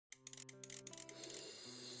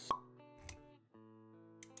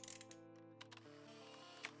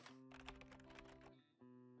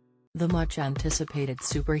the much-anticipated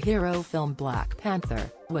superhero film Black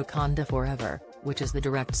Panther, Wakanda Forever, which is the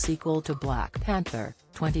direct sequel to Black Panther,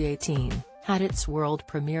 2018, had its world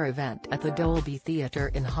premiere event at the Dolby Theatre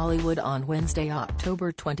in Hollywood on Wednesday,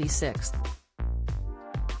 October 26.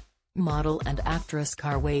 Model and actress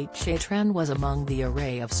Karrueche Tran was among the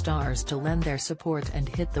array of stars to lend their support and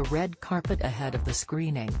hit the red carpet ahead of the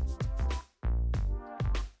screening.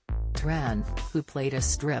 Tran, who played a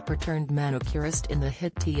stripper-turned-manicurist in the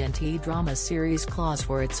hit TNT drama series Claws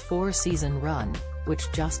for its 4-season run,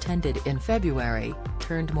 which just ended in February,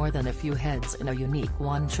 turned more than a few heads in a unique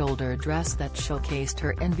one-shoulder dress that showcased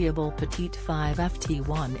her enviable petite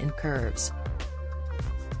 5'1" in curves.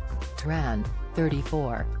 Tran,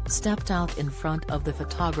 34, stepped out in front of the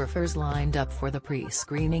photographers lined up for the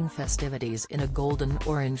pre-screening festivities in a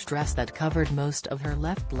golden-orange dress that covered most of her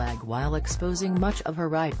left leg while exposing much of her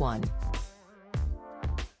right one.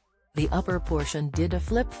 The upper portion did a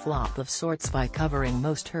flip-flop of sorts by covering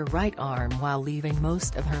most her right arm while leaving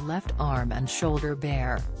most of her left arm and shoulder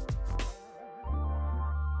bare.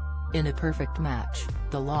 In a perfect match,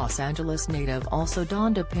 the Los Angeles native also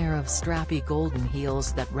donned a pair of strappy golden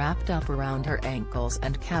heels that wrapped up around her ankles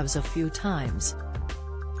and calves a few times.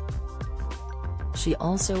 She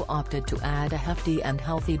also opted to add a hefty and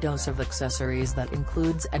healthy dose of accessories that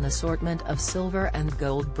includes an assortment of silver and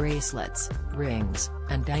gold bracelets, rings,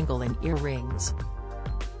 and dangling earrings.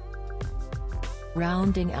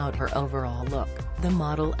 Rounding out her overall look, the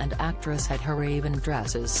model and actress had her raven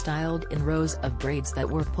dresses styled in rows of braids that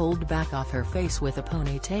were pulled back off her face with a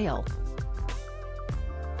ponytail.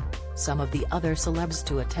 Some of the other celebs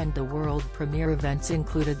to attend the world premiere events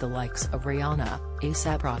included the likes of Rihanna,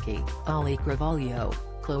 A$AP Rocky, Ali Carvalho,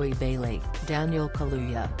 Chloe Bailey, Daniel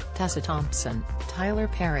Kaluuya, Tessa Thompson, Tyler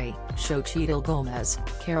Perry, Xochitl Gomez,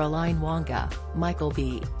 Caroline Wanga, Michael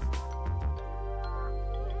B.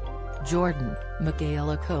 Jordan,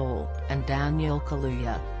 Michaela Cole, and Daniel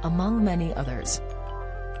Kaluuya, among many others.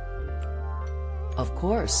 Of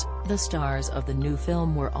course, the stars of the new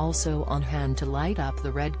film were also on hand to light up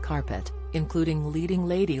the red carpet, including leading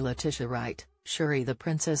lady Letitia Wright, Shuri the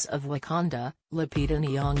Princess of Wakanda, Lupita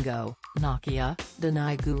Nyong'o, Nakia,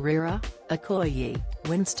 Danai Gurira, Okoye,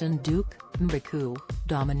 Winston Duke, Mbaku,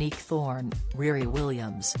 Dominique Thorne, Riri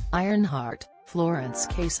Williams, Ironheart, Florence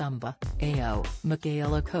Kasumba, Ao,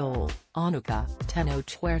 Michaela Cole, Anuka,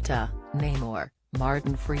 Tenoch Huerta, Namor,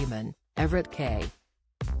 Martin Freeman, Everett K.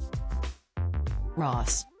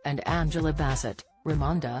 Ross, and Angela Bassett,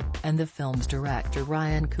 Ramonda, and the film's director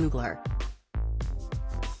Ryan Coogler.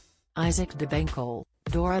 Isaac DeBencole,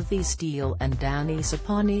 Dorothy Steele and Danny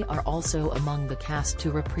Sapani are also among the cast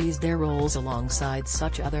to reprise their roles alongside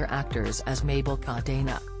such other actors as Mabel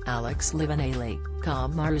Cadena, Alex Livaneli,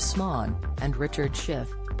 Kamar Usman, and Richard Schiff.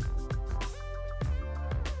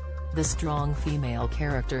 The strong female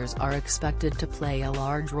characters are expected to play a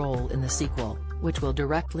large role in the sequel, which will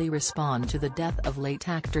directly respond to the death of late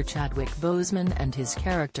actor Chadwick Boseman and his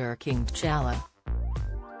character King T'Challa.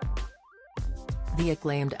 The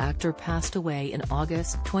acclaimed actor passed away in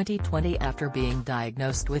August 2020 after being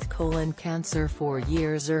diagnosed with colon cancer 4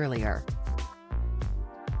 years earlier.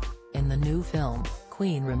 In the new film,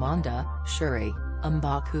 Queen Ramonda, Shuri,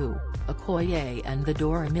 Mbaku, Okoye and the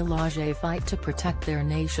Dora Milaje fight to protect their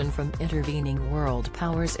nation from intervening world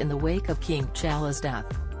powers in the wake of King T'Challa's death.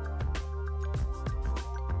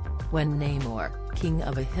 When Namor, king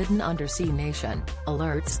of a hidden undersea nation,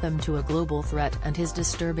 alerts them to a global threat and his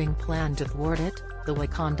disturbing plan to thwart it, the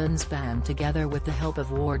Wakandans band together with the help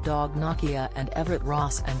of war dog Nakia and Everett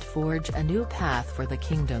Ross and forge a new path for the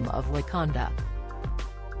Kingdom of Wakanda.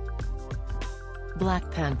 Black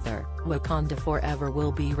Panther, Wakanda Forever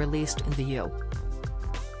will be released in the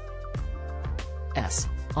U.S.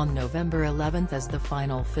 on November 11 as the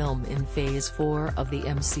final film in Phase 4 of the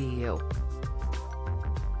MCU.